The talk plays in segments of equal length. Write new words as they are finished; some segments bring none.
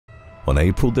On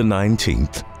April the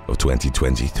 19th of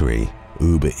 2023,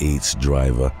 Uber Eats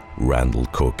driver Randall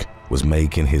Cook was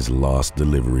making his last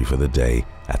delivery for the day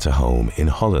at a home in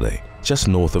Holiday, just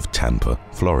north of Tampa,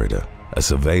 Florida. A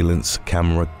surveillance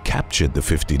camera captured the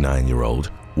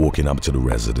 59-year-old walking up to the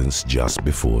residence just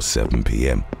before 7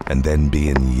 p.m. and then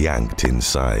being yanked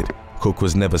inside. Cook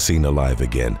was never seen alive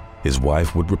again. His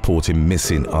wife would report him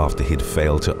missing after he'd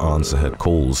failed to answer her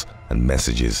calls and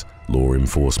messages. Law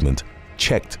enforcement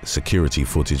checked security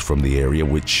footage from the area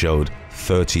which showed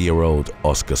 30-year-old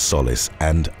Oscar Solis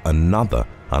and another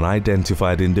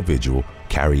unidentified individual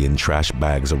carrying trash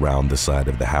bags around the side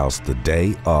of the house the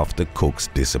day after Cook's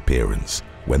disappearance.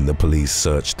 When the police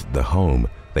searched the home,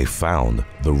 they found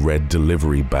the red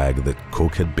delivery bag that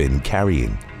Cook had been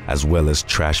carrying, as well as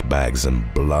trash bags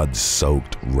and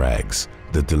blood-soaked rags.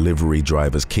 The delivery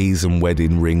driver's keys and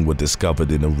wedding ring were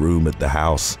discovered in a room at the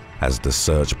house. As the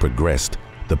search progressed,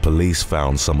 the police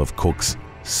found some of Cook's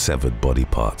severed body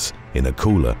parts in a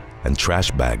cooler and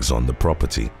trash bags on the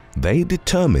property. They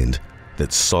determined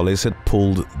that Solis had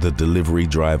pulled the delivery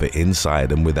driver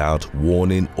inside and without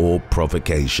warning or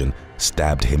provocation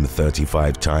stabbed him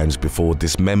 35 times before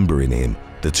dismembering him.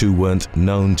 The two weren't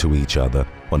known to each other.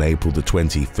 On April the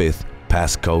 25th,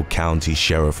 Pasco County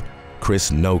Sheriff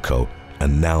Chris Noco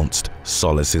announced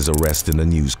Solis's arrest in a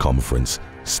news conference,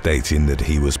 stating that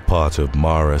he was part of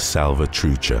Mara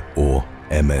Salvatrucha, or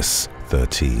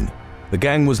MS-13. The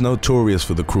gang was notorious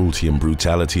for the cruelty and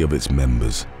brutality of its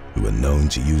members, who were known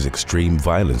to use extreme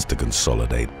violence to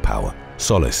consolidate power.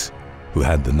 Solis, who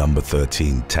had the number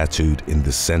 13 tattooed in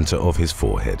the center of his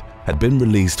forehead, had been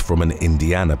released from an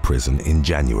Indiana prison in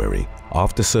January.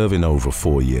 After serving over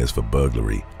 4 years for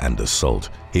burglary and assault,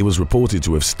 he was reported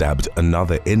to have stabbed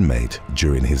another inmate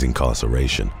during his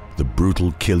incarceration. The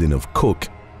brutal killing of Cook,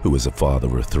 who was a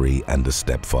father of 3 and a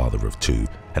stepfather of 2,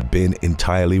 had been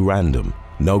entirely random.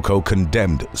 Noco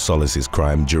condemned Solis's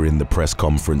crime during the press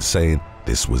conference, saying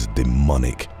this was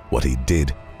demonic. What he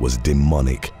did was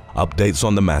demonic. Updates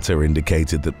on the matter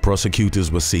indicated that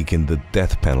prosecutors were seeking the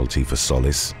death penalty for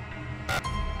Solis.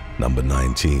 Number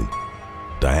 19.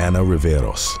 Diana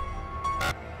Riveros.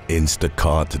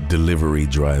 Instacart delivery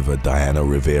driver Diana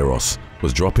Riveros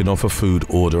was dropping off a food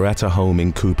order at a home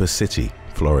in Cooper City,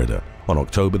 Florida, on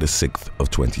October the 6th of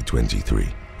 2023.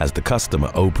 As the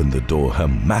customer opened the door, her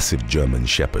massive German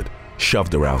Shepherd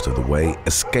shoved her out of the way,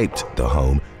 escaped the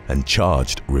home, and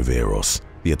charged Riveros.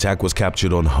 The attack was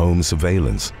captured on home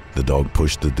surveillance. The dog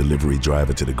pushed the delivery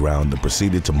driver to the ground and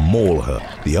proceeded to maul her.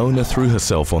 The owner threw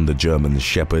herself on the German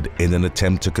Shepherd in an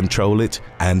attempt to control it,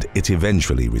 and it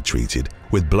eventually retreated.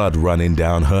 With blood running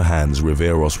down her hands,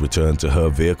 Riveros returned to her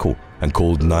vehicle and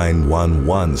called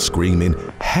 911, screaming,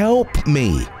 "Help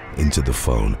me!" into the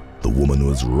phone. The woman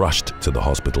was rushed to the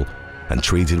hospital and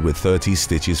treated with 30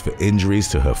 stitches for injuries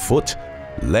to her foot,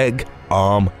 leg,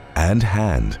 arm, and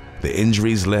hand. The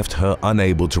injuries left her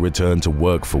unable to return to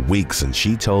work for weeks, and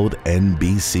she told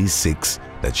NBC6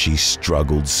 that she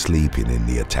struggled sleeping in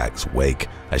the attack's wake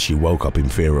as she woke up in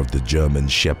fear of the German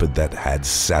Shepherd that had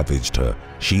savaged her.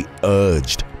 She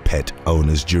urged pet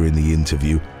owners during the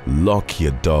interview, "Lock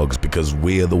your dogs because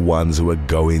we're the ones who are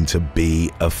going to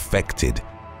be affected."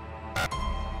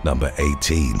 Number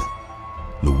 18.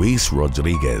 Luis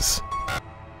Rodriguez.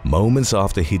 Moments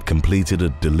after he'd completed a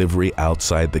delivery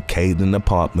outside the Caden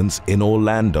Apartments in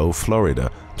Orlando, Florida,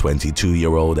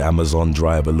 22-year-old Amazon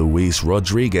driver Luis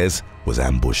Rodriguez was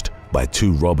ambushed by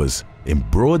 2 robbers in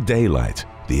broad daylight.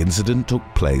 The incident took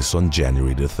place on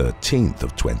January the 13th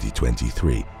of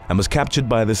 2023 and was captured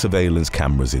by the surveillance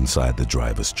cameras inside the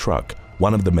driver's truck.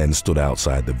 One of the men stood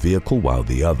outside the vehicle while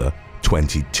the other,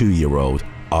 22-year-old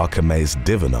Archimedes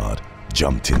Divinard,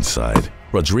 jumped inside.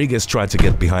 Rodriguez tried to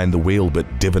get behind the wheel,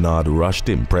 but Divinard rushed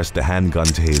him, pressed a handgun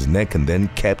to his neck, and then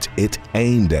kept it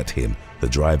aimed at him. The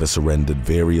driver surrendered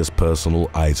various personal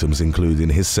items, including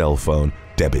his cell phone,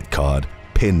 debit card,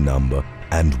 PIN number,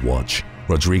 and watch.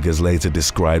 Rodriguez later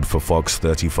described for Fox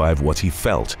 35 what he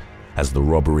felt as the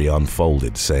robbery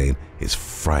unfolded, saying, "It's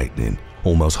frightening,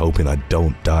 almost hoping I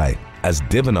don't die." As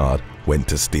Divinard went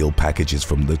to steal packages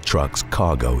from the truck's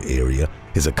cargo area,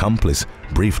 his accomplice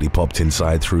briefly popped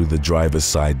inside through the driver's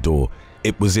side door.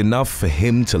 It was enough for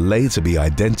him to later be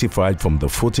identified from the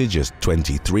footage as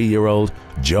 23-year-old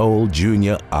Joel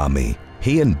Jr. Ami.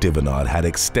 He and Divinard had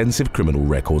extensive criminal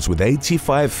records with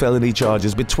 85 felony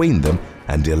charges between them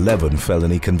and 11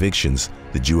 felony convictions.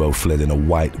 The duo fled in a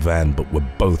white van but were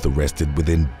both arrested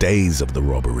within days of the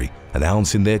robbery.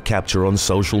 Announcing their capture on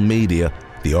social media,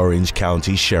 the Orange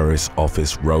County Sheriff's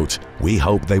Office wrote, "We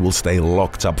hope they will stay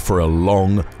locked up for a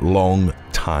long, long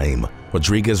time."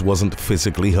 Rodriguez wasn't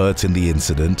physically hurt in the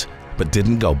incident, but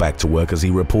didn't go back to work as he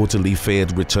reportedly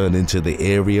feared returning to the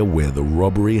area where the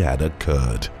robbery had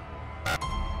occurred.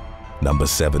 Number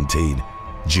 17.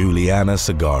 Juliana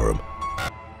Segarum.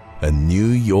 A New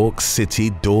York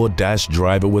City DoorDash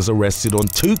driver was arrested on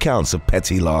 2 counts of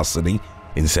petty larceny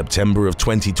in September of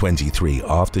 2023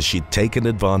 after she'd taken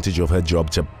advantage of her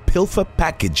job to pilfer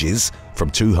packages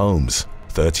from 2 homes.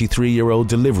 33-year-old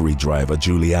delivery driver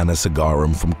Juliana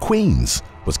Segarum from Queens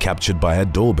was captured by a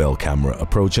doorbell camera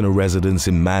approaching a residence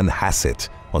in Manhasset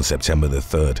on September the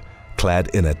 3rd, clad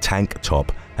in a tank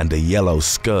top and a yellow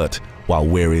skirt while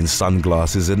wearing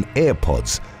sunglasses and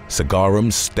AirPods.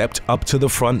 Segarum stepped up to the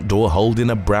front door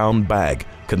holding a brown bag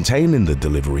containing the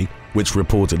delivery, which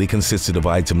reportedly consisted of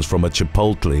items from a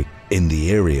Chipotle in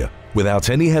the area. Without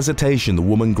any hesitation, the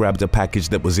woman grabbed a package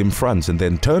that was in front and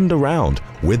then turned around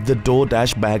with the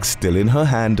DoorDash bag still in her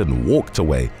hand and walked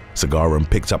away. Segarum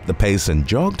picked up the pace and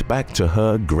jogged back to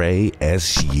her grey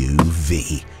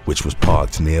SUV, which was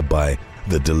parked nearby.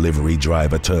 The delivery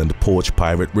driver turned porch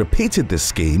pirate repeated this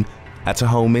scheme at a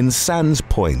home in Sands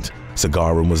Point.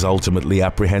 Segarum was ultimately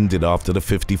apprehended after the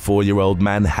 54-year-old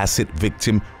Manhasset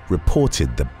victim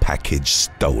reported the package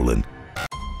stolen.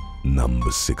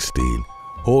 Number 16.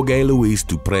 Jorge Luis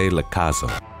Dupré-Lacazo.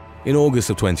 In August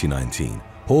of 2019,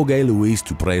 Jorge Luis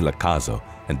Dupré-Lacazo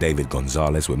and David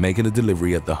Gonzalez were making a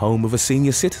delivery at the home of a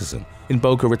senior citizen in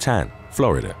Boca Raton,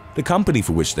 Florida. The company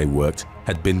for which they worked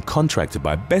had been contracted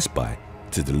by Best Buy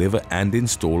to deliver and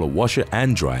install a washer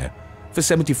and dryer for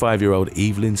 75-year-old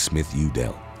Evelyn Smith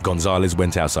Udell. Gonzalez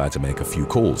went outside to make a few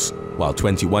calls, while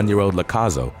 21-year-old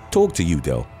Lacazo talked to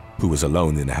Udell, who was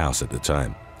alone in the house at the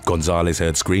time. Gonzalez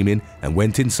heard screaming and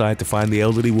went inside to find the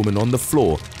elderly woman on the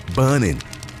floor, burning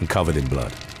and covered in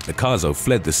blood. Lacazo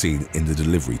fled the scene in the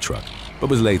delivery truck, but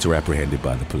was later apprehended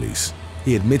by the police.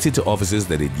 He admitted to officers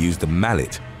that he'd used a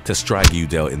mallet to strike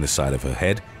Udell in the side of her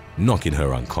head, knocking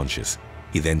her unconscious.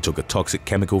 He then took a toxic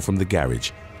chemical from the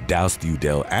garage, doused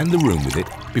Udell and the room with it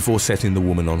before setting the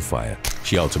woman on fire.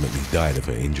 She ultimately died of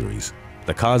her injuries.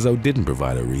 Lacazo didn't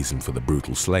provide a reason for the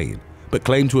brutal slaying, but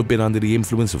claimed to have been under the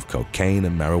influence of cocaine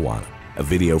and marijuana. A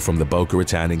video from the Boca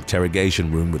Raton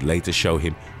interrogation room would later show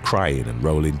him crying and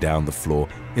rolling down the floor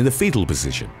in the fetal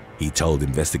position. He told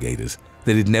investigators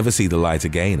that he'd never see the light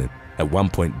again and at one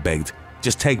point begged,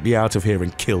 "Just take me out of here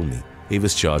and kill me." He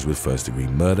was charged with first-degree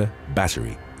murder,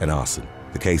 battery, and arson.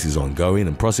 The case is ongoing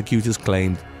and prosecutors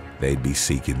claimed they'd be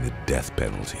seeking the death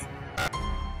penalty.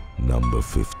 Number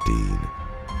 15.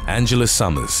 Angela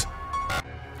Summers.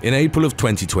 In April of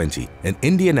 2020, an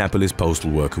Indianapolis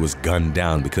postal worker was gunned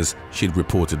down because she'd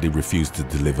reportedly refused to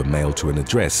deliver mail to an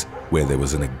address where there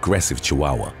was an aggressive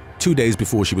chihuahua. 2 days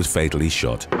before she was fatally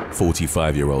shot,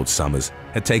 45-year-old Summers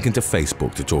had taken to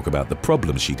Facebook to talk about the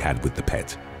problems she'd had with the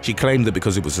pet. She claimed that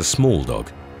because it was a small dog,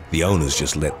 the owners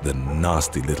just let the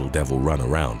nasty little devil run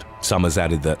around. Summers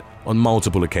added that on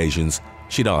multiple occasions,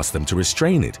 she'd asked them to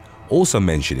restrain it, also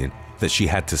mentioning that she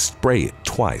had to spray it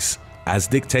twice. As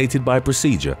dictated by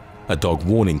procedure, a dog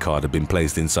warning card had been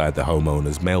placed inside the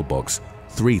homeowner's mailbox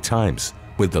 3 times,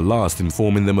 with the last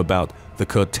informing them about the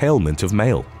curtailment of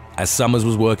mail. As Summers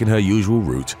was working her usual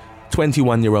route,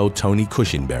 21-year-old Tony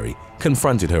Cushenberry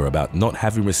confronted her about not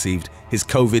having received his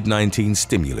COVID-19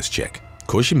 stimulus check.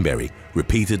 Cushenberry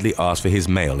repeatedly asked for his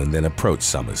mail and then approached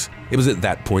Summers. It was at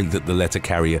that point that the letter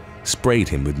carrier sprayed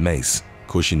him with mace.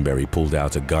 Cushenberry pulled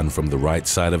out a gun from the right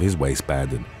side of his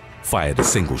waistband and fired a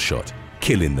single shot,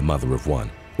 killing the mother of one.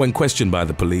 When questioned by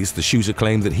the police, the shooter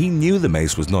claimed that he knew the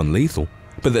mace was non-lethal,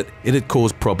 but that it had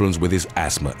caused problems with his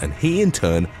asthma, and he in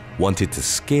turn wanted to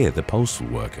scare the postal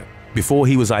worker. Before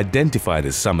he was identified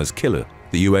as Summers' killer,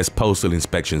 the U.S. Postal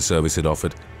Inspection Service had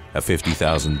offered a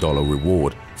 $50,000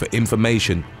 reward for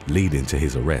information leading to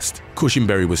his arrest.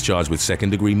 Cushenberry was charged with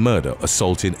second-degree murder,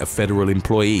 assaulting a federal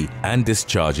employee, and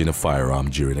discharging a firearm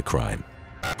during a crime.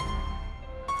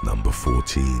 Number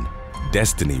 14.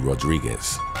 Destiny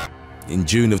Rodriguez. In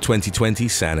June of 2020,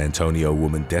 San Antonio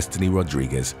woman Destiny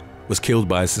Rodriguez was killed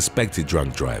by a suspected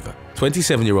drunk driver.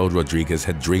 27-year-old Rodriguez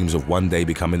had dreams of one day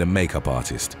becoming a makeup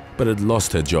artist, but had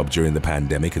lost her job during the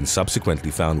pandemic and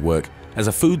subsequently found work as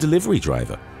a food delivery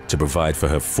driver to provide for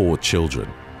her 4 children.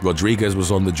 Rodriguez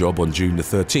was on the job on June the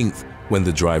 13th when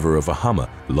the driver of a Hummer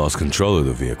lost control of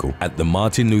the vehicle at the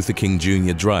Martin Luther King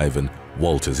Jr. Drive and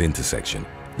Walters intersection.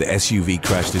 The SUV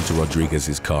crashed into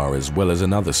Rodriguez's car as well as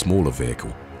another smaller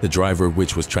vehicle, the driver of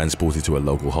which was transported to a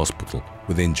local hospital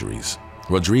with injuries.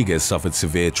 Rodriguez suffered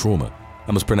severe trauma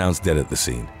and was pronounced dead at the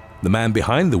scene. The man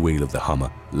behind the wheel of the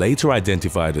Hummer, later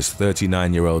identified as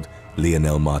 39-year-old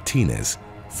Leonel Martinez,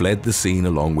 fled the scene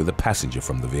along with a passenger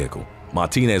from the vehicle.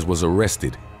 Martinez was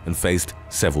arrested and faced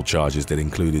several charges that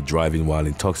included driving while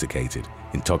intoxicated,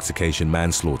 intoxication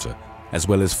manslaughter, as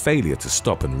well as failure to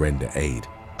stop and render aid.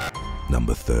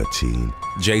 Number 13.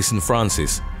 Jason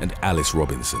Francis and Alice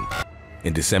Robinson.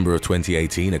 In December of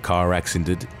 2018, a car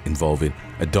accident involving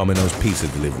a Domino's pizza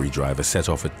delivery driver set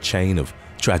off a chain of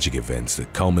tragic events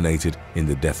that culminated in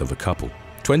the death of a couple.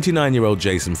 29-year-old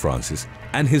Jason Francis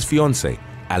and his fiancée,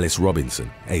 Alice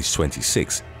Robinson, aged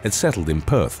 26, had settled in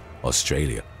Perth,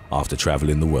 Australia, after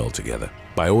traveling the world together.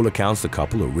 By all accounts, the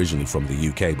couple, originally from the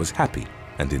UK, was happy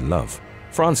and in love.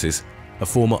 Francis, a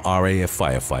former RAF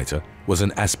firefighter, was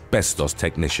an asbestos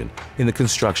technician in the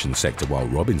construction sector, while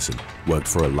Robinson worked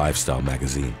for a lifestyle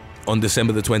magazine. On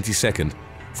December the 22nd,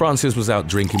 Francis was out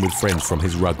drinking with friends from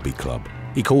his rugby club.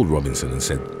 He called Robinson and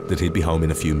said that he'd be home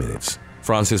in a few minutes.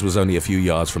 Francis was only a few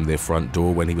yards from their front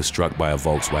door when he was struck by a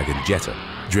Volkswagen Jetta,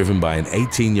 driven by an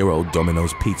 18-year-old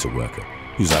Domino's pizza worker,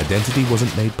 whose identity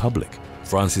wasn't made public.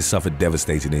 Francis suffered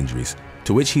devastating injuries,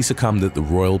 to which he succumbed at the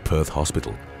Royal Perth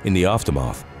Hospital. In the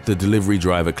aftermath, the delivery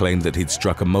driver claimed that he'd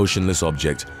struck a motionless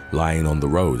object lying on the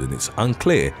road, and it's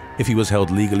unclear if he was held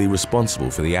legally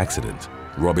responsible for the accident.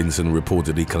 Robinson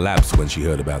reportedly collapsed when she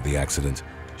heard about the accident.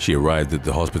 She arrived at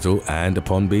the hospital and,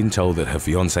 upon being told that her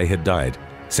fiancé had died,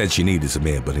 said she needed some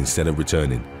air, but instead of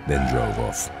returning, then drove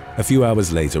off. A few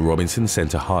hours later, Robinson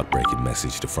sent a heartbreaking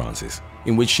message to Francis,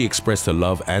 in which she expressed her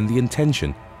love and the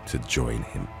intention to join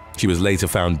him. She was later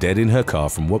found dead in her car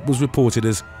from what was reported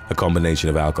as a combination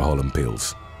of alcohol and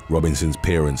pills. Robinson's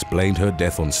parents blamed her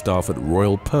death on staff at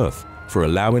Royal Perth for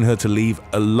allowing her to leave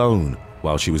alone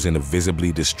while she was in a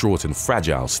visibly distraught and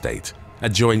fragile state. A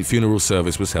joint funeral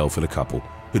service was held for the couple,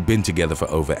 who'd been together for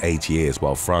over 8 years,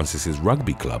 while Francis's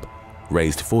rugby club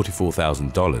raised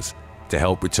 $44,000 to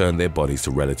help return their bodies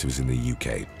to relatives in the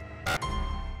UK.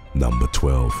 Number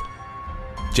 12.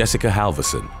 Jessica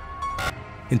Halverson.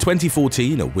 In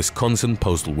 2014, a Wisconsin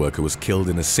postal worker was killed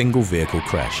in a single vehicle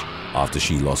crash after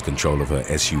she lost control of her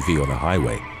SUV on a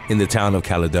highway in the town of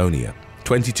Caledonia.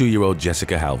 22-year-old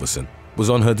Jessica Halverson was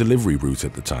on her delivery route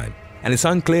at the time, and it's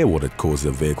unclear what had caused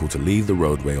the vehicle to leave the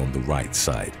roadway on the right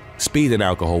side. Speed and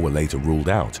alcohol were later ruled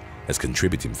out as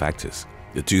contributing factors.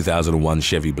 The 2001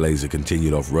 Chevy Blazer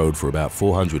continued off-road for about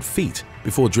 400 feet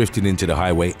before drifting into the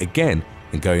highway again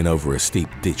and going over a steep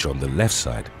ditch on the left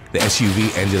side. The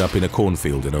SUV ended up in a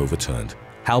cornfield and overturned.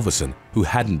 Halverson, who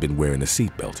hadn't been wearing a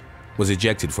seatbelt, was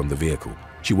ejected from the vehicle.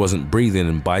 She wasn't breathing,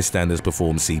 and bystanders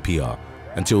performed CPR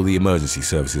until the emergency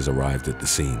services arrived at the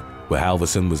scene, where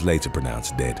Halverson was later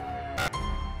pronounced dead.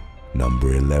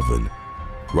 Number 11.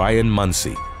 Ryan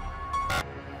Muncy.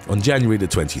 On January the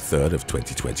 23rd of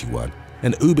 2021,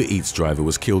 an Uber Eats driver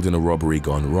was killed in a robbery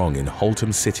gone wrong in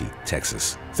Holtham City,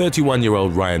 Texas.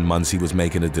 31-year-old Ryan Muncy was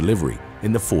making a delivery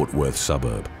in the Fort Worth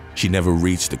suburb. She never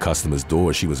reached the customer's door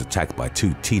as she was attacked by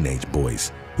 2 teenage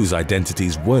boys, whose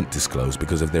identities weren't disclosed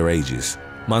because of their ages.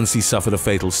 Muncy suffered a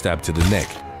fatal stab to the neck,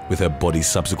 with her body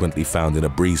subsequently found in a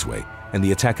breezeway, and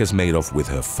the attackers made off with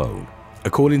her phone.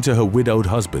 According to her widowed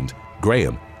husband,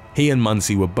 Graham, he and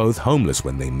Muncy were both homeless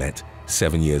when they met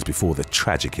 7 years before the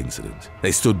tragic incident.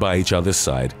 They stood by each other's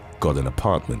side, got an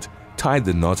apartment, tied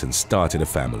the knot, and started a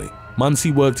family.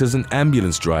 Muncy worked as an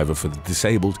ambulance driver for the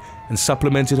disabled and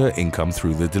supplemented her income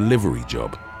through the delivery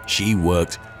job. She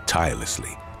worked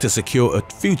tirelessly to secure a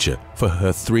future for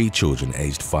her 3 children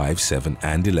aged 5, 7,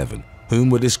 and 11, whom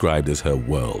were described as her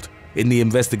world. In the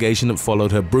investigation that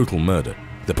followed her brutal murder,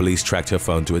 the police tracked her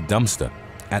phone to a dumpster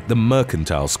at the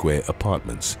Mercantile Square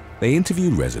Apartments. They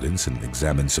interviewed residents and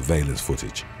examined surveillance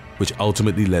footage, which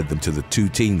ultimately led them to the 2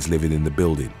 teens living in the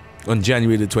building. On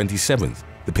January the 27th,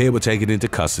 the pair were taken into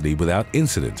custody without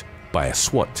incident by a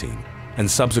SWAT team and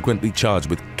subsequently charged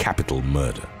with capital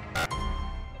murder.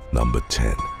 Number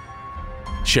 10.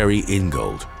 Sherry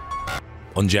Ingold.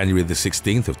 On January the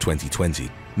 16th of 2020,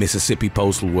 Mississippi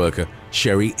postal worker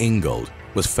Sherry Ingold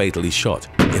was fatally shot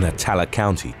in Attala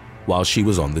County while she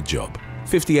was on the job.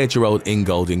 58-year-old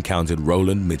Ingold encountered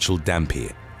Roland Mitchell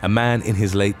Dampier, a man in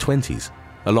his late 20s,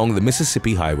 along the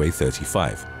Mississippi Highway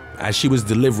 35, as she was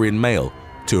delivering mail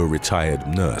to a retired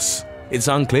nurse. It's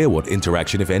unclear what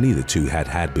interaction, if any, the two had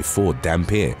had before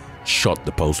Dampier shot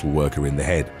the postal worker in the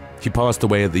head. She passed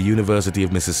away at the University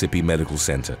of Mississippi Medical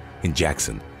Center in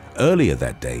Jackson. Earlier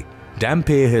that day,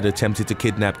 Dampier had attempted to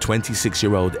kidnap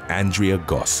 26-year-old Andrea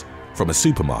Goss from a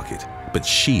supermarket, but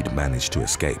she'd managed to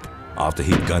escape. After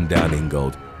he'd gunned down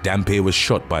Ingold, Dampier was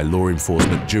shot by law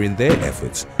enforcement during their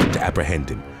efforts to apprehend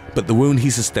him, but the wound he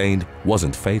sustained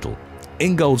wasn't fatal.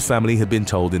 Ingold's family had been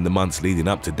told in the months leading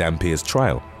up to Dampier's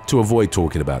trial to avoid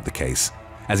talking about the case,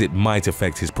 as it might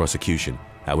affect his prosecution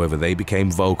However, they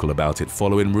became vocal about it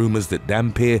following rumors that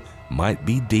Dampier might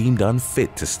be deemed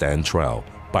unfit to stand trial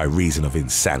by reason of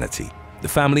insanity. The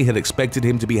family had expected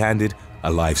him to be handed a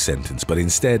life sentence, but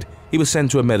instead he was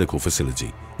sent to a medical facility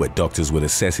where doctors would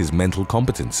assess his mental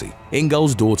competency.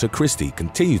 Ingold's daughter Christy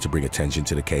continued to bring attention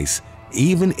to the case,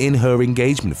 even in her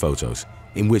engagement photos,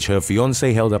 in which her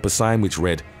fiancé held up a sign which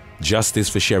read, "Justice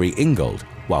for Sherry Ingold,"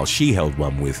 while she held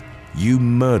one with, "You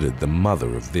murdered the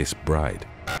mother of this bride."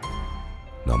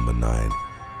 Number 9.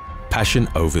 Passion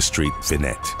Overstreet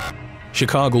Vinette.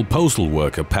 Chicago postal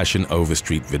worker Passion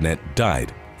Overstreet Vinette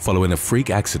died following a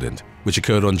freak accident which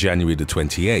occurred on January the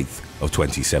 28th of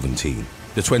 2017.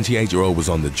 The 28-year-old was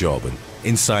on the job and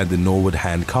inside the Norwood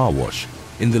Hand Car Wash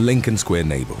in the Lincoln Square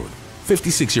neighborhood.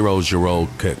 56-year-old Gerald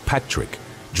Kirkpatrick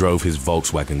drove his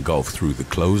Volkswagen Golf through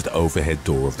the closed overhead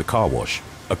door of the car wash.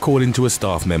 According to a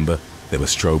staff member, there were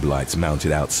strobe lights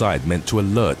mounted outside meant to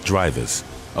alert drivers.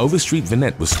 Overstreet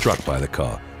Vinette was struck by the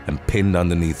car and pinned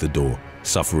underneath the door,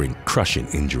 suffering crushing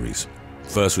injuries.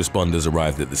 First responders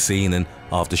arrived at the scene and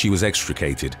after she was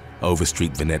extricated,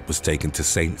 Overstreet Vinette was taken to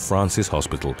St. Francis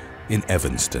Hospital in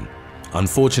Evanston.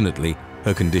 Unfortunately,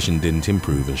 her condition didn't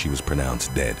improve and she was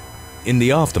pronounced dead. In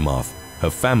the aftermath, her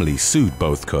family sued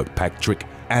both Kirkpatrick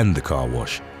and the car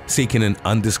wash, seeking an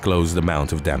undisclosed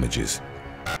amount of damages.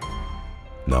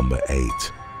 Number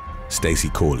 8. Stacey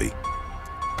Corley.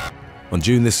 On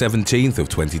June the 17th of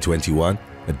 2021,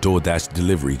 a DoorDash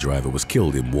delivery driver was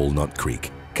killed in Walnut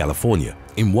Creek, California,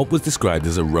 in what was described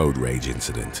as a road rage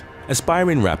incident.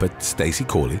 Aspiring rapper Stacey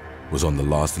Corley was on the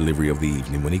last delivery of the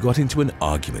evening when he got into an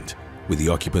argument with the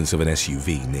occupants of an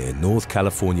SUV near North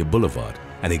California Boulevard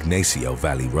and Ignacio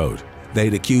Valley Road.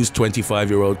 They'd accused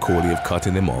 25-year-old Corley of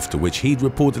cutting them off, to which he'd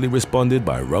reportedly responded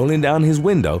by rolling down his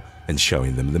window and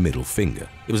showing them the middle finger.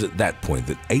 It was at that point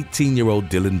that 18-year-old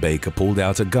Dylan Baker pulled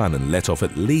out a gun and let off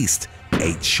at least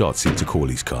 8 shots into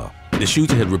Corley's car. The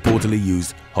shooter had reportedly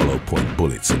used hollow point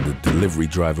bullets and the delivery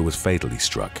driver was fatally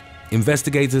struck.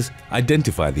 Investigators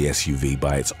identified the SUV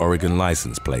by its Oregon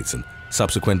license plates and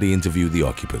subsequently interviewed the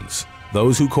occupants.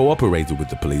 Those who cooperated with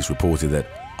the police reported that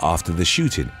after the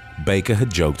shooting, Baker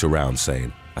had joked around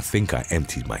saying, "I think I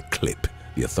emptied my clip."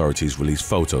 The authorities released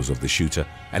photos of the shooter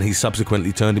and he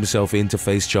subsequently turned himself in to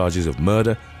face charges of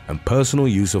murder and personal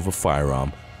use of a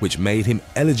firearm, which made him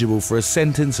eligible for a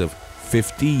sentence of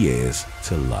 50 years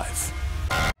to life.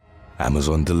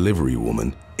 Amazon delivery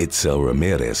woman Itzel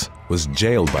Ramirez was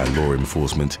jailed by law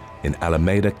enforcement in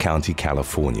Alameda County,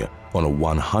 California on a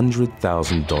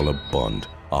 $100,000 bond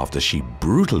after she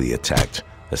brutally attacked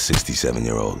a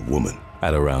 67-year-old woman.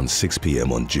 At around 6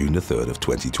 p.m. on June the 3rd of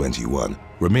 2021,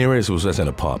 Ramirez was at an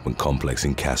apartment complex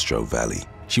in Castro Valley.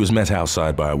 She was met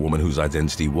outside by a woman whose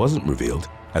identity wasn't revealed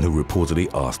and who reportedly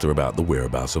asked her about the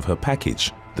whereabouts of her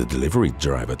package. The delivery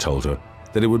driver told her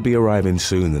that it would be arriving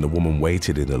soon, and the woman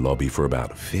waited in the lobby for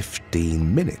about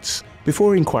 15 minutes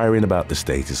before inquiring about the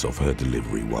status of her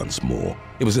delivery once more.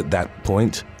 It was at that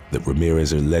point that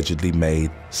Ramirez allegedly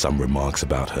made some remarks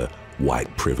about her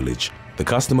white privilege. The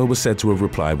customer was said to have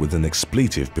replied with an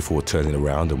expletive before turning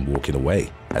around and walking away.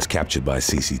 As captured by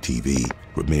CCTV,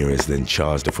 Ramirez then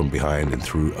charged her from behind and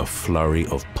threw a flurry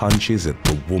of punches at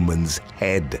the woman's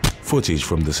head. Footage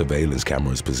from the surveillance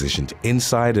cameras positioned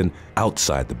inside and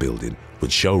outside the building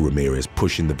would show Ramirez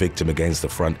pushing the victim against the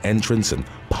front entrance and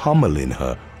pummeling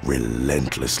her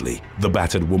relentlessly. The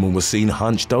battered woman was seen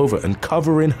hunched over and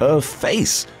covering her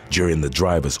face during the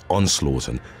driver's onslaught,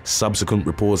 and subsequent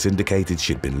reports indicated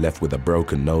she'd been left with a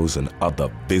broken nose and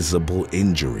other visible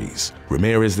injuries.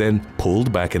 Ramirez then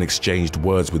pulled back and exchanged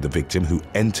words with the victim, who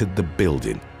entered the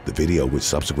building. The video, which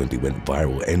subsequently went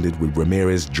viral, ended with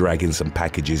Ramirez dragging some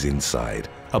packages inside.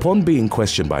 Upon being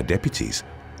questioned by deputies,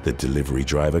 the delivery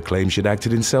driver claimed she'd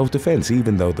acted in self-defense,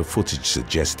 even though the footage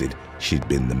suggested she'd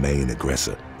been the main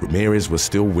aggressor. Ramirez was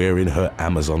still wearing her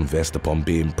Amazon vest upon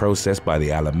being processed by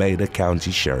the Alameda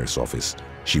County Sheriff's Office.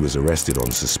 She was arrested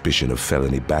on suspicion of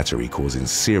felony battery causing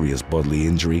serious bodily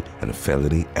injury and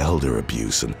felony elder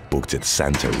abuse and booked at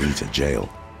Santa Rita Jail.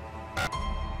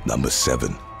 Number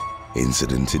 7.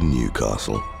 Incident in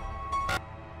Newcastle.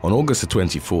 On August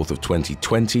 24th of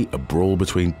 2020, a brawl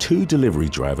between 2 delivery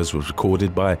drivers was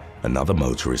recorded by another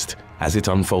motorist as it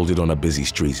unfolded on a busy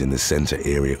street in the centre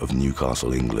area of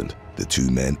Newcastle, England. The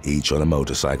 2 men, each on a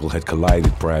motorcycle, had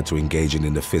collided prior to engaging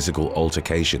in a physical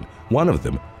altercation. One of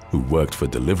them, who worked for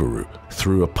Deliveroo,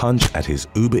 threw a punch at his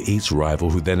Uber Eats rival,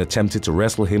 who then attempted to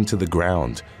wrestle him to the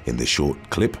ground. In the short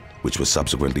clip, which was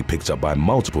subsequently picked up by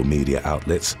multiple media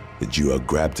outlets, The duo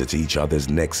grabbed at each other's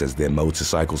necks as their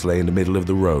motorcycles lay in the middle of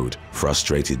the road.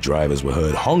 Frustrated drivers were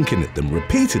heard honking at them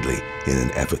repeatedly in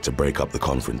an effort to break up the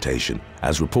confrontation.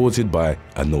 As reported by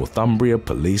a Northumbria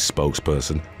police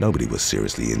spokesperson, nobody was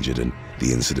seriously injured and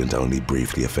the incident only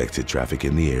briefly affected traffic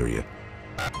in the area.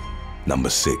 Number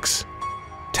 6.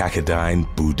 Takedain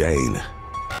Boudin.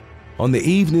 On the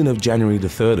evening of January the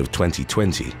 3rd of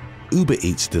 2020, Uber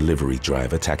Eats delivery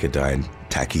driver Takedain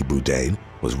Taki Boudin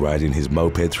was riding his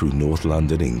moped through North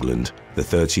London, England. The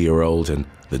 30-year-old and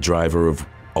the driver of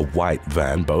a white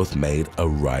van both made a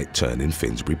right turn in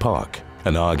Finsbury Park.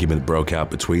 An argument broke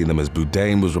out between them as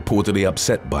Boudin was reportedly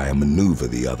upset by a maneuver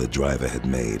the other driver had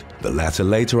made. The latter,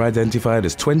 later identified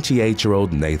as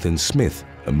 28-year-old Nathan Smith,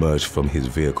 emerged from his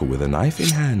vehicle with a knife in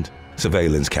hand.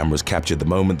 Surveillance cameras captured the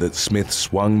moment that Smith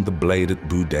swung the blade at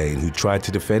Boudin, who tried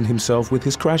to defend himself with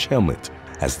his crash helmet.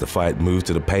 As the fight moved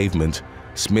to the pavement,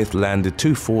 Smith landed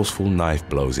 2 forceful knife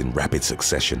blows in rapid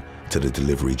succession to the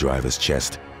delivery driver's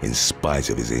chest. In spite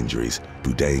of his injuries,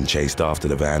 Boudin chased after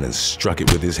the van and struck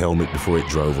it with his helmet before it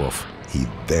drove off. He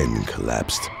then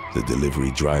collapsed. The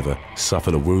delivery driver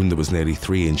suffered a wound that was nearly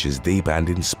 3 inches deep, and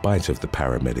in spite of the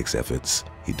paramedics' efforts,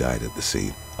 he died at the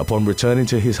scene. Upon returning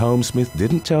to his home, Smith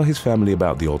didn't tell his family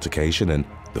about the altercation and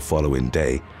the following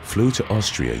day flew to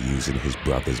Austria using his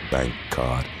brother's bank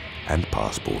card and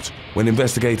passport. When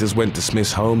investigators went to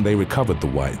Smith's home, they recovered the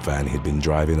white van he'd been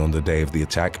driving on the day of the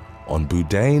attack on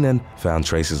Boudin and found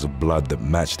traces of blood that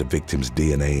matched the victim's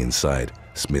DNA inside.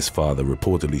 Smith's father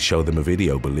reportedly showed them a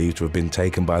video believed to have been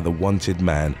taken by the wanted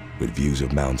man with views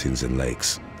of mountains and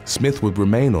lakes. Smith would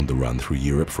remain on the run through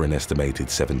Europe for an estimated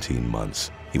 17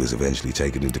 months. He was eventually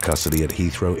taken into custody at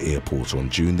Heathrow Airport on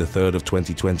June the 3rd of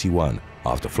 2021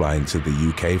 after flying to the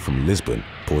UK from Lisbon,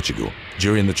 Portugal.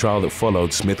 During the trial that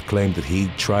followed, Smith claimed that he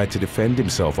tried to defend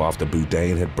himself after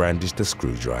Boudin had brandished a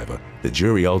screwdriver. The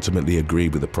jury ultimately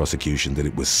agreed with the prosecution that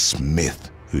it was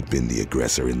Smith who'd been the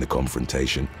aggressor in the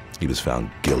confrontation. He was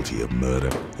found guilty of murder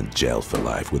and jailed for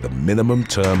life with a minimum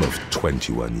term of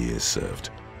 21 years served.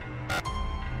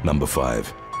 Number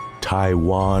 5.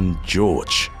 Taiwan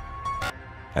George.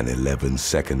 An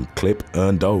 11-second clip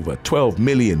earned over 12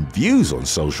 million views on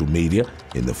social media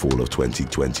in the fall of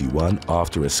 2021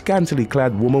 after a scantily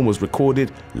clad woman was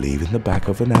recorded leaving the back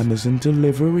of an Amazon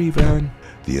delivery van.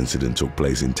 The incident took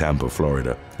place in Tampa,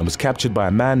 Florida, and was captured by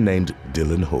a man named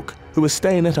Dylan Hook, who was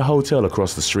staying at a hotel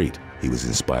across the street. He was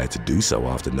inspired to do so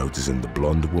after noticing the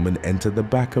blonde woman enter the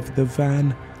back of the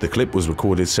van. The clip was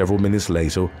recorded several minutes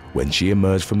later when she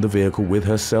emerged from the vehicle with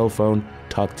her cell phone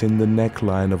tucked in the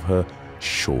neckline of her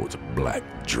short black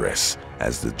dress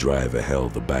as the driver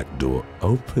held the back door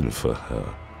open for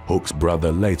her. Hook's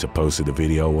brother later posted a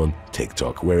video on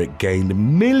TikTok where it gained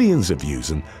millions of views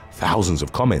and thousands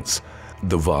of comments,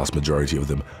 the vast majority of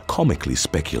them comically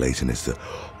speculating as to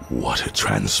what had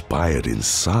transpired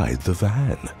inside the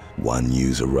van. One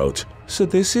user wrote, "So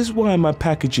this is why my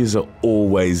packages are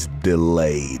always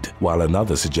delayed," while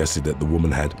another suggested that the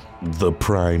woman had the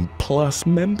Prime Plus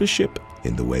membership.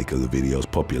 In the wake of the video's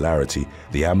popularity,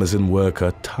 the Amazon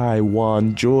worker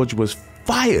Taiwan George was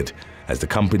fired as the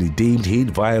company deemed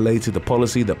he'd violated the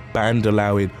policy that banned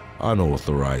allowing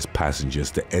unauthorized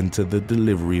passengers to enter the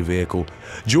delivery vehicle.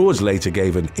 George later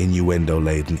gave an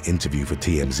innuendo-laden interview for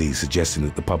TMZ, suggesting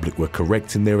that the public were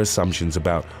correct in their assumptions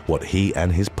about what he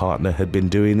and his partner had been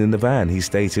doing in the van. He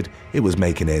stated it was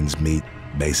making ends meet,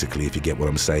 basically, if you get what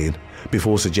I'm saying,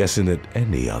 before suggesting that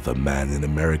any other man in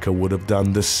America would have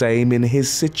done the same in his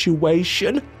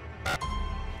situation.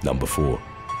 Number 4.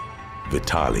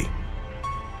 Vitaly.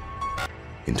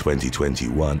 In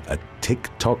 2021, a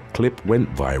TikTok clip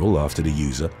went viral after the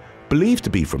user, believed to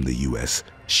be from the US,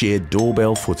 shared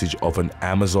doorbell footage of an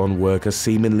Amazon worker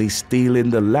seemingly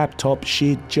stealing the laptop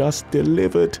she'd just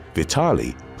delivered.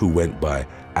 Vitaly, who went by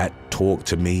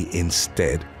 @TalkToMe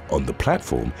instead on the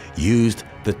platform, used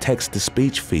the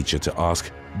text-to-speech feature to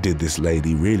ask, "Did this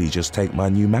lady really just take my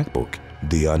new MacBook?"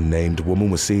 The unnamed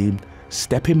woman was seen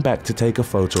stepping back to take a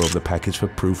photo of the package for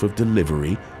proof of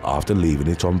delivery after leaving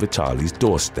it on Vitaly's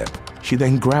doorstep. She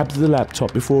then grabbed the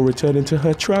laptop before returning to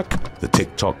her truck. The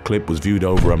TikTok clip was viewed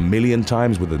over 1 million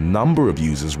times, with a number of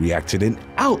users reacting in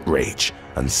outrage,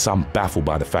 and some baffled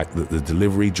by the fact that the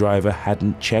delivery driver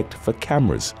hadn't checked for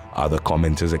cameras. Other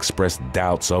commenters expressed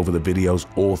doubts over the video's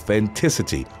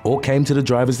authenticity or came to the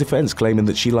driver's defense, claiming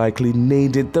that she likely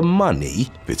needed the money.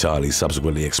 Vitaly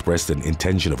subsequently expressed an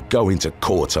intention of going to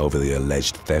court over the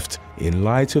alleged theft. In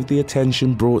light of the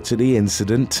attention brought to the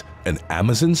incident, an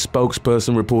Amazon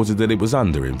spokesperson reported that it was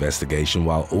under investigation,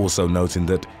 while also noting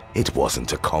that it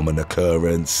wasn't a common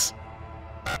occurrence.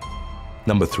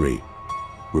 Number 3.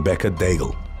 Rebecca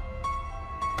Daigle.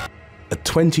 a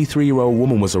 23-year-old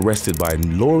woman was arrested by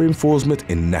law enforcement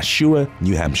in Nashua,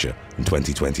 New Hampshire in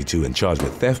 2022 and charged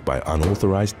with theft by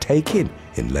unauthorized take-in.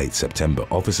 In late September,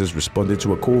 officers responded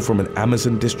to a call from an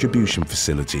Amazon distribution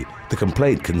facility. The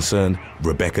complaint concerned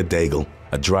Rebecca Daigle,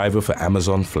 a driver for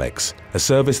Amazon Flex, a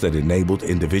service that enabled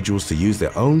individuals to use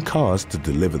their own cars to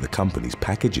deliver the company's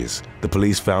packages. The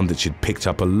police found that she'd picked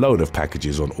up a load of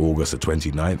packages on August the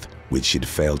 29th, which she'd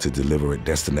failed to deliver at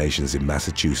destinations in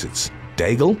Massachusetts.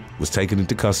 Daigle was taken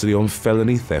into custody on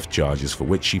felony theft charges for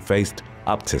which she faced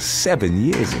up to 7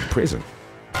 years in prison.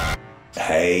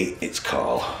 Hey, it's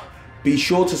Carl. Be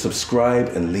sure to subscribe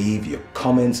and leave your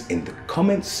comments in the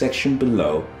comments section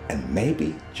below, and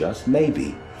maybe, just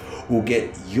maybe, we'll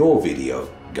get your video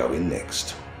going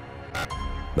next.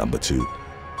 Number 2.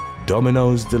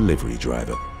 Domino's delivery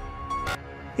driver.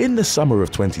 In the summer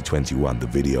of 2021, the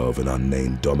video of an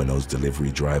unnamed Domino's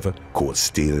delivery driver caught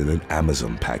stealing an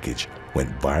Amazon package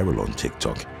went viral on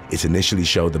TikTok. It initially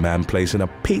showed the man placing a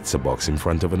pizza box in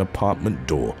front of an apartment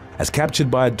door. As captured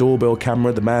by a doorbell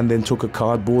camera, the man then took a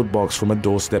cardboard box from a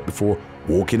doorstep before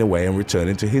walking away and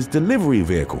returning to his delivery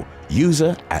vehicle.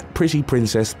 User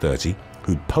 @PrettyPrincess30,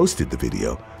 who'd posted the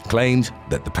video, claimed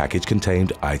that the package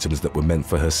contained items that were meant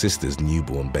for her sister's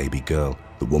newborn baby girl.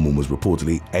 The woman was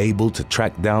reportedly able to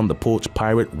track down the porch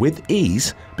pirate with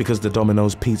ease because the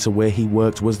Domino's pizza where he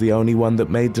worked was the only one that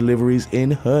made deliveries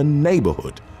in her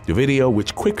neighborhood. The video,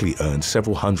 which quickly earned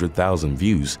several 100,000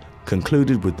 views,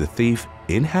 concluded with the thief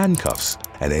in handcuffs,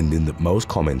 an ending that most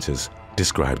commenters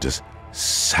described as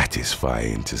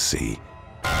satisfying to see.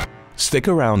 Stick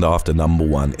around after number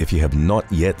 1 if you have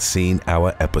not yet seen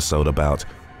our episode about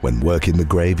when working the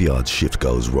graveyard shift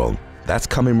goes wrong. That's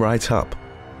coming right up.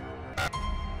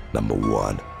 Number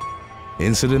 1.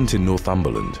 Incident in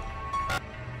Northumberland.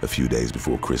 A few days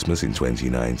before Christmas in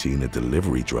 2019, a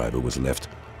delivery driver was left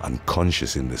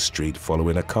unconscious in the street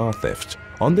following a car theft.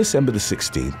 On December the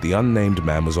 16th, the unnamed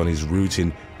man was on his route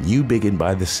in New Biggin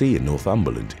by the Sea in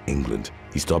Northumberland, England.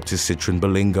 He stopped his Citroen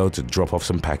Berlingo to drop off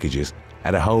some packages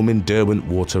at a home in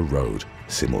Derwentwater Road.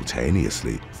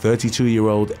 Simultaneously,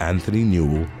 32-year-old Anthony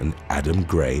Newell and Adam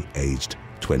Gray, aged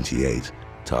 28,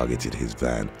 targeted his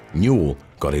van. Newell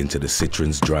got into the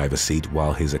Citroen's driver's seat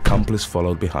while his accomplice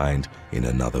followed behind in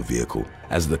another vehicle.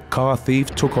 As the car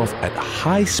thief took off at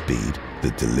high speed,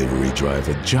 the delivery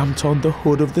driver jumped on the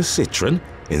hood of the Citroen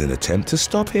in an attempt to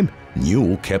stop him.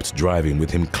 Newell kept driving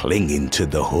with him clinging to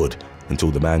the hood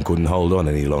until the man couldn't hold on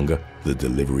any longer. The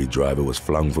delivery driver was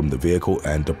flung from the vehicle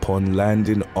and, upon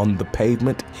landing on the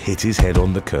pavement, hit his head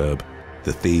on the curb.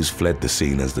 The thieves fled the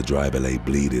scene as the driver lay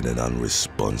bleeding and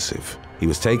unresponsive. He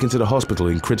was taken to the hospital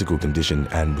in critical condition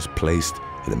and was placed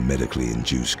in a medically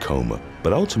induced coma,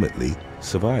 but ultimately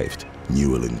survived.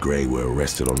 Newell and Gray were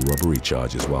arrested on robbery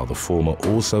charges, while the former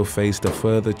also faced a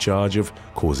further charge of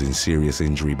causing serious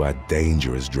injury by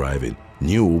dangerous driving.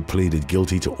 Newell pleaded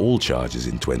guilty to all charges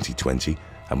in 2020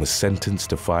 and was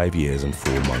sentenced to 5 years and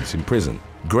 4 months in prison.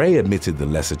 Gray admitted the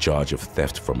lesser charge of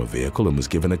theft from a vehicle and was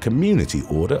given a community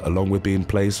order along with being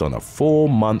placed on a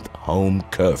 4-month home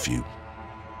curfew.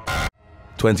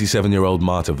 27-year-old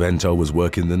Marta Vento was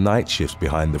working the night shifts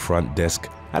behind the front desk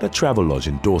at a travel lodge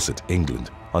in Dorset,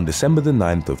 England, on December the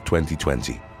 9th of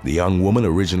 2020. The young woman,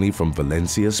 originally from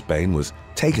Valencia, Spain, was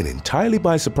taken entirely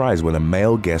by surprise when a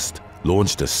male guest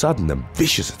launched a sudden and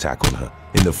vicious attack on her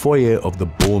in the foyer of the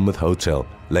Bournemouth Hotel,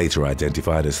 later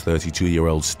identified as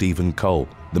 32-year-old Stephen Cole.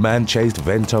 The man chased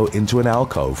Vento into an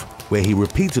alcove where he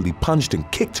repeatedly punched and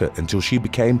kicked her until she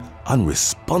became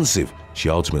unresponsive. She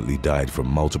ultimately died from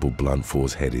multiple blunt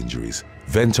force head injuries.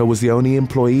 Vento was the only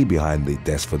employee behind the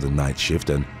desk for the night shift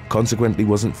and consequently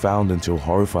wasn't found until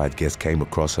horrified guests came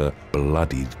across her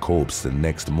bloodied corpse the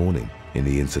next morning. In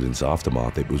the incident's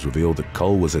aftermath, it was revealed that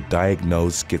Cole was a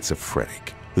diagnosed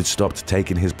schizophrenic who'd stopped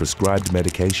taking his prescribed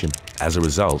medication. As a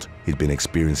result, he'd been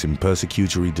experiencing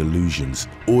persecutory delusions,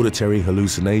 auditory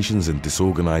hallucinations, and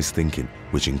disorganized thinking,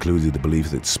 which included the belief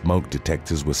that smoke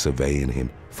detectors were surveying him.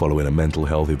 Following a mental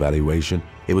health evaluation,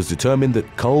 it was determined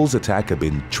that Cole's attack had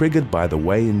been triggered by the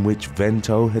way in which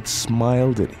Vento had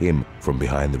smiled at him from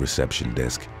behind the reception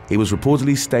desk. He was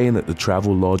reportedly staying at the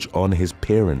travel lodge on his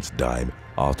parents' dime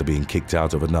after being kicked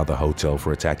out of another hotel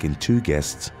for attacking 2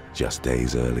 guests just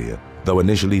days earlier. Though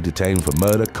initially detained for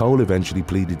murder, Cole eventually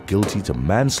pleaded guilty to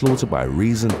manslaughter by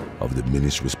reason of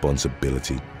diminished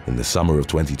responsibility. In the summer of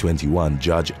 2021,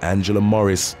 Judge Angela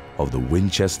Morris of the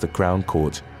Winchester Crown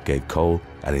Court gave Cole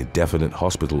an indefinite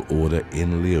hospital order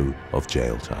in lieu of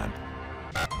jail time.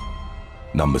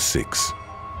 Number 6.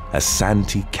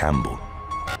 Asante Campbell.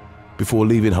 before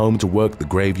leaving home to work the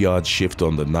graveyard shift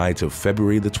on the night of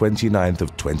February the 29th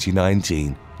of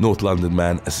 2019. North London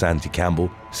man Asante Campbell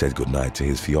said goodnight to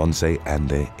his fiancée and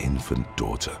their infant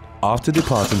daughter. After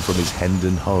departing from his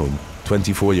Hendon home,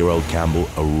 24-year-old Campbell,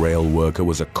 a rail worker,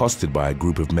 was accosted by a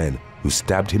group of men who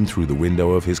stabbed him through the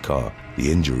window of his car.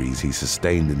 The injuries he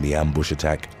sustained in the ambush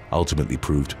attack ultimately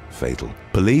proved fatal.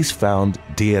 Police found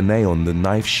DNA on the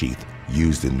knife sheath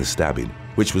used in the stabbing,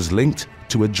 which was linked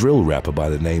to a drill rapper by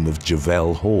the name of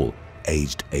Javel Hall,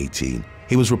 aged 18.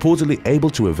 He was reportedly able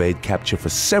to evade capture for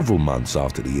several months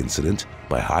after the incident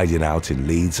by hiding out in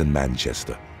Leeds and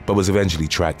Manchester, but was eventually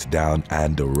tracked down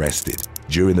and arrested.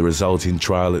 During the resulting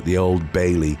trial at the Old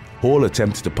Bailey, Hall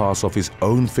attempted to pass off his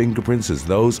own fingerprints as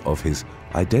those of his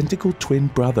identical twin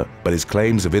brother, but his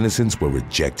claims of innocence were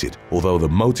rejected. Although the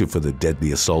motive for the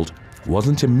deadly assault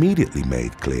wasn't immediately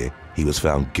made clear, he was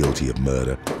found guilty of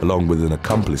murder, along with an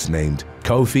accomplice named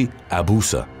Kofi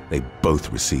Abusa. They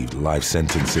both received life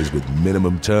sentences with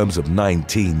minimum terms of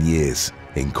 19 years.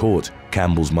 In court,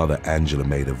 Campbell's mother Angela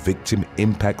made a victim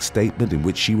impact statement in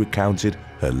which she recounted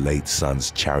her late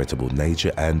son's charitable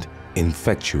nature and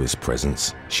infectious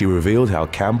presence. She revealed how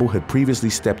Campbell had previously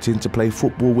stepped in to play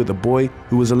football with a boy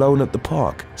who was alone at the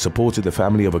park, supported the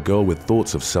family of a girl with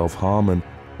thoughts of self-harm, and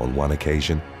on one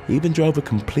occasion, even drove a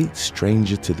complete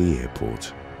stranger to the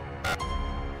airport.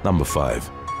 Number 5.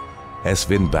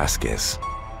 Esvin Vasquez.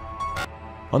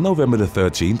 On November the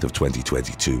 13th of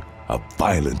 2022, a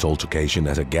violent altercation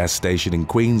at a gas station in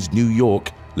Queens, New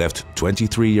York, left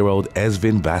 23-year-old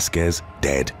Esvin Vasquez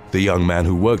dead. The young man,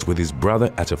 who worked with his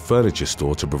brother at a furniture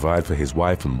store to provide for his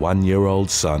wife and one-year-old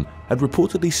son, had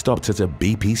reportedly stopped at a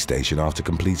BP station after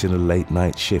completing a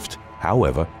late-night shift.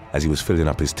 However, as he was filling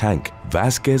up his tank,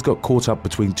 Vasquez got caught up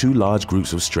between two large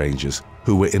groups of strangers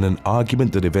who were in an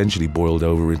argument that eventually boiled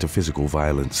over into physical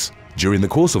violence. During the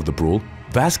course of the brawl,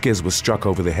 Vasquez was struck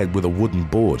over the head with a wooden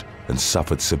board and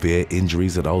suffered severe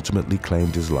injuries that ultimately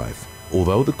claimed his life.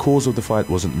 Although the cause of the fight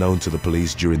wasn't known to the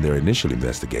police during their initial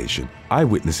investigation,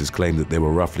 eyewitnesses claimed that there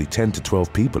were roughly 10 to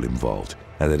 12 people involved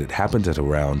and that it happened at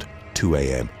around 2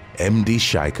 a.m. MD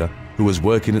Shaika, who was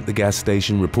working at the gas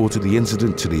station, reported the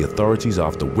incident to the authorities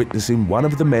after witnessing one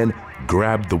of the men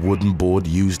grab the wooden board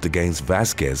used against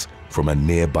Vasquez from a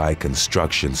nearby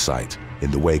construction site.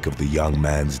 In the wake of the young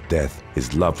man's death,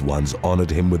 his loved ones honored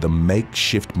him with a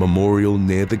makeshift memorial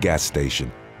near the gas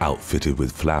station, outfitted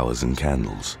with flowers and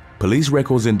candles. Police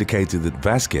records indicated that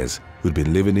Vasquez, who'd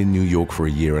been living in New York for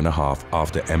a year and a half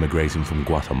after emigrating from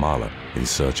Guatemala in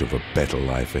search of a better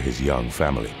life for his young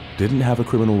family, didn't have a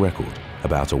criminal record.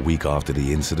 About a week after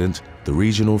the incident, the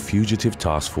Regional Fugitive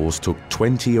Task Force took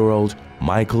 20-year-old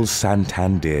Michael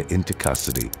Santander into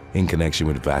custody in connection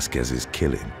with Vasquez's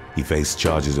killing. He faced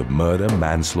charges of murder,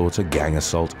 manslaughter, gang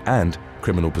assault, and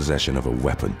criminal possession of a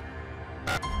weapon.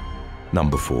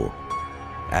 Number 4.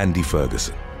 Andy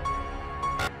Ferguson.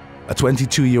 A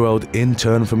 22-year-old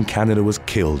intern from Canada was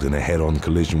killed in a head-on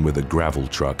collision with a gravel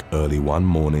truck early one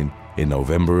morning in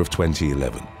November of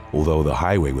 2011. Although the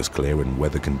highway was clear and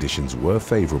weather conditions were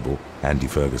favorable, Andy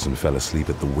Ferguson fell asleep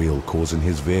at the wheel, causing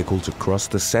his vehicle to cross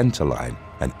the center line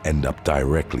and end up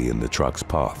directly in the truck's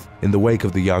path. In the wake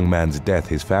of the young man's death,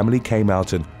 his family came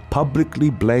out and publicly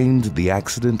blamed the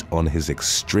accident on his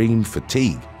extreme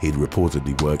fatigue. He'd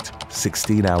reportedly worked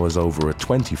 16 hours over a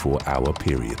 24-hour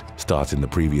period, starting the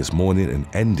previous morning and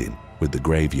ending with the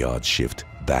graveyard shift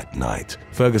that night.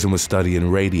 Ferguson was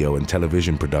studying radio and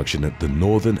television production at the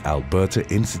Northern Alberta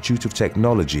Institute of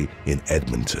Technology in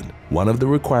Edmonton. One of the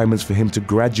requirements for him to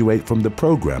graduate from the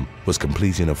program was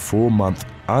completing a 4-month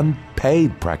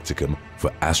unpaid practicum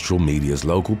for Astral Media's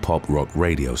local pop rock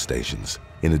radio stations.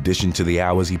 In addition to the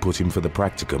hours he put in for the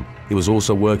practicum, he was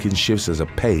also working shifts as a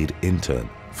paid intern.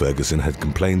 Ferguson had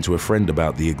complained to a friend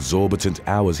about the exorbitant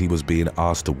hours he was being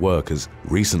asked to work as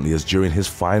recently as during his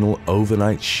final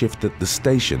overnight shift at the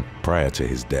station prior to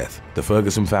his death. The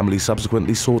Ferguson family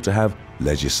subsequently sought to have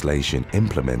legislation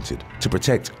implemented to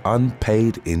protect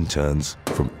unpaid interns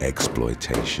from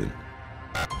exploitation.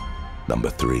 Number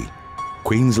 3.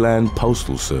 Queensland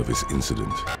Postal Service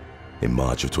incident. In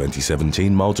March of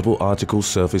 2017, multiple articles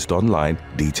surfaced online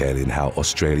detailing how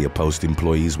Australia Post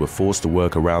employees were forced to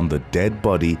work around the dead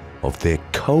body of their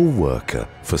co-worker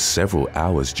for several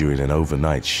hours during an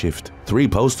overnight shift. 3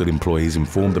 postal employees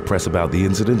informed the press about the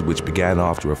incident, which began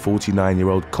after a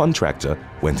 49-year-old contractor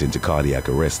went into cardiac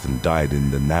arrest and died in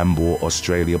the Nambour,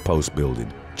 Australia Post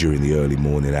building during the early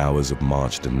morning hours of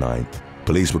March the 9th.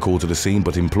 Police were called to the scene,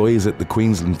 but employees at the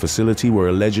Queensland facility were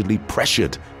allegedly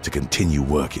pressured to continue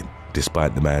working,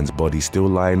 despite the man's body still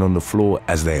lying on the floor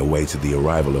as they awaited the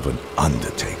arrival of an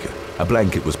undertaker. A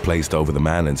blanket was placed over the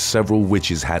man and several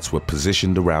witches' hats were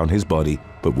positioned around his body,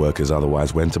 but workers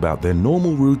otherwise went about their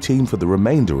normal routine for the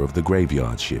remainder of the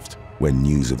graveyard shift. When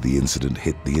news of the incident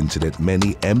hit the internet,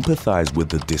 many empathized with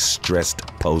the distressed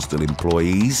postal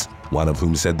employees, one of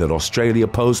whom said that Australia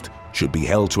Post should be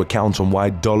held to account on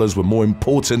why dollars were more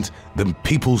important than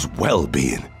people's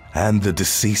well-being and the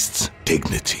deceased's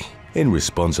dignity. In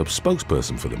response, a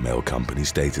spokesperson for the mail company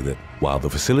stated that while the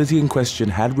facility in question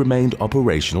had remained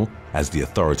operational as the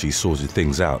authorities sorted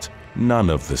things out, none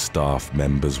of the staff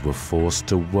members were forced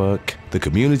to work. The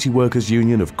Community Workers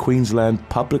Union of Queensland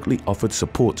publicly offered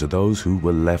support to those who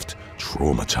were left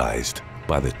traumatized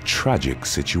by the tragic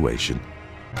situation.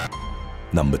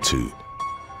 Number 2.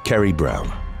 Kerry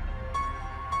Brown.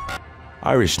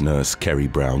 Irish nurse Kerry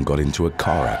Brown got into a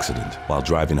car accident while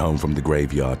driving home from the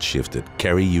graveyard shift at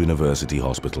Kerry University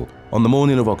Hospital on the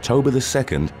morning of October the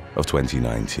 2nd of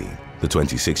 2019. The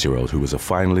 26-year-old, who was a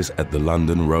finalist at the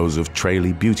London Rose of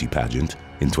Tralee beauty pageant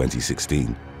in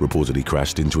 2016, reportedly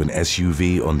crashed into an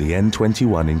SUV on the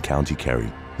N21 in County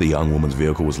Kerry. The young woman's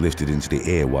vehicle was lifted into the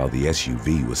air while the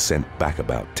SUV was sent back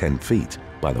about 10 feet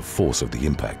by the force of the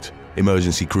impact.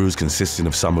 Emergency crews consisting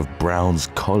of some of Brown's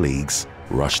colleagues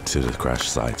rushed to the crash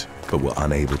site, but were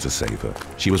unable to save her.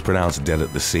 She was pronounced dead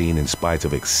at the scene in spite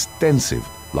of extensive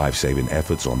life-saving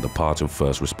efforts on the part of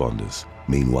first responders.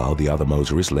 Meanwhile, the other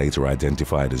motorist, later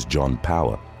identified as John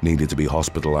Power, needed to be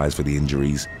hospitalized for the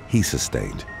injuries he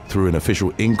sustained. Through an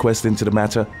official inquest into the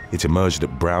matter, it emerged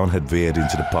that Brown had veered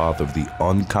into the path of the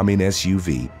oncoming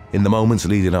SUV in the moments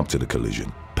leading up to the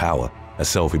collision. Power, a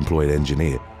self-employed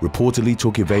engineer, reportedly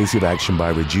took evasive action by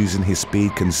reducing his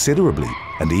speed considerably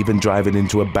and even driving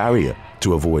into a barrier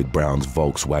to avoid Brown's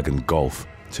Volkswagen Golf,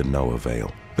 to no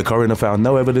avail. The coroner found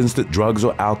no evidence that drugs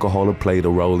or alcohol had played a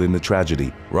role in the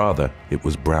tragedy. Rather, it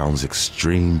was Brown's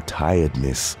extreme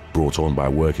tiredness brought on by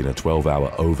working a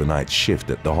 12-hour overnight shift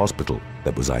at the hospital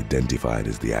that was identified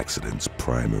as the accident's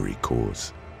primary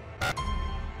cause.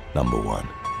 Number 1.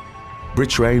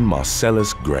 Britrain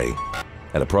Marcellus Gray.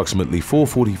 At approximately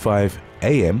 4:45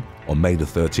 a.m. on May the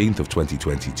 13th of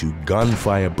 2022,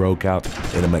 gunfire broke out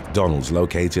in a McDonald's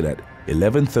located at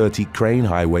 1130 Crane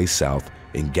Highway South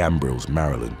in Gambrills,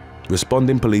 Maryland.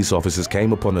 Responding police officers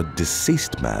came upon a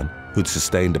deceased man who'd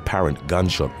sustained apparent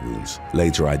gunshot wounds,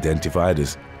 later identified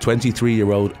as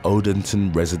 23-year-old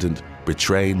Odenton resident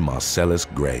Britrain Marcellus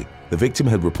Gray. The victim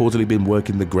had reportedly been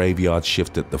working the graveyard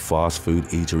shift at the fast food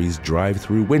eatery's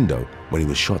drive-through window when he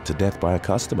was shot to death by a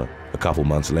customer. A couple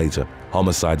months later,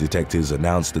 homicide detectives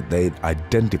announced that they'd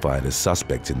identified a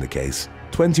suspect in the case.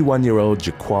 21-year-old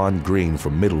Jaquan Green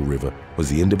from Middle River was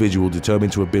the individual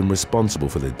determined to have been responsible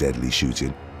for the deadly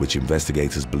shooting, which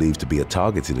investigators believed to be a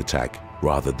targeted attack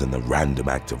rather than a random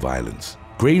act of violence.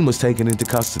 Green was taken into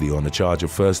custody on a charge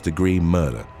of first-degree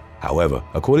murder. However,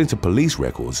 according to police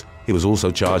records, he was also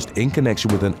charged in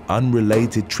connection with an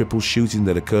unrelated triple shooting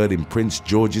that occurred in Prince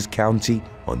George's County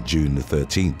on June the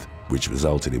 13th, which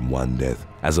resulted in 1 death.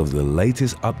 As of the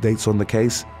latest updates on the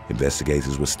case,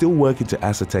 investigators were still working to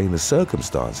ascertain the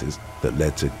circumstances that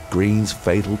led to Green's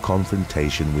fatal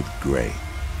confrontation with Gray.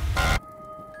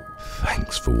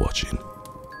 Thanks for watching.